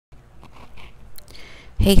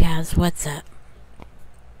Hey guys, what's up?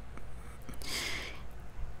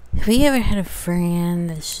 Have you ever had a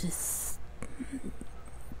friend that's just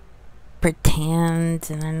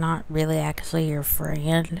pretends and they're not really actually your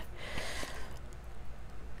friend?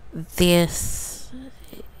 This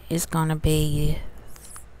is gonna be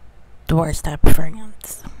the worst type of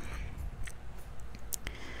friends.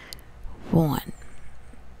 One,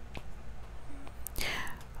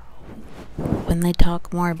 when they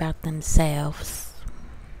talk more about themselves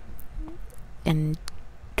and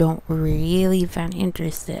don't really find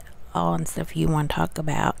interest at all in stuff you want to talk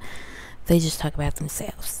about, they just talk about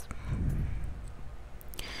themselves.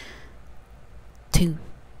 Two,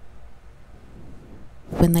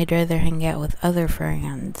 when they'd rather hang out with other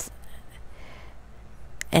friends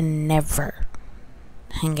and never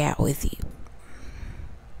hang out with you.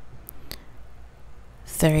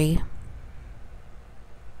 Three,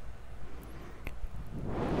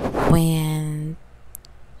 when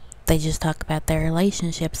they just talk about their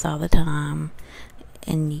relationships all the time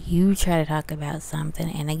and you try to talk about something,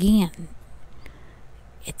 and again,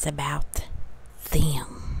 it's about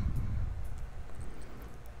them.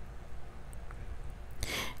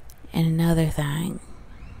 And another thing,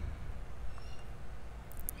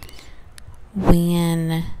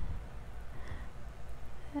 when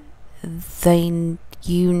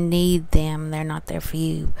you need them, they're not there for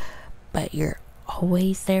you, but you're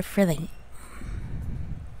always there for them.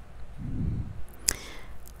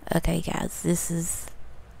 Okay guys, that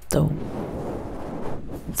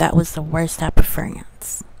was the worst type of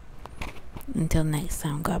friends. Until next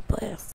time, God bless.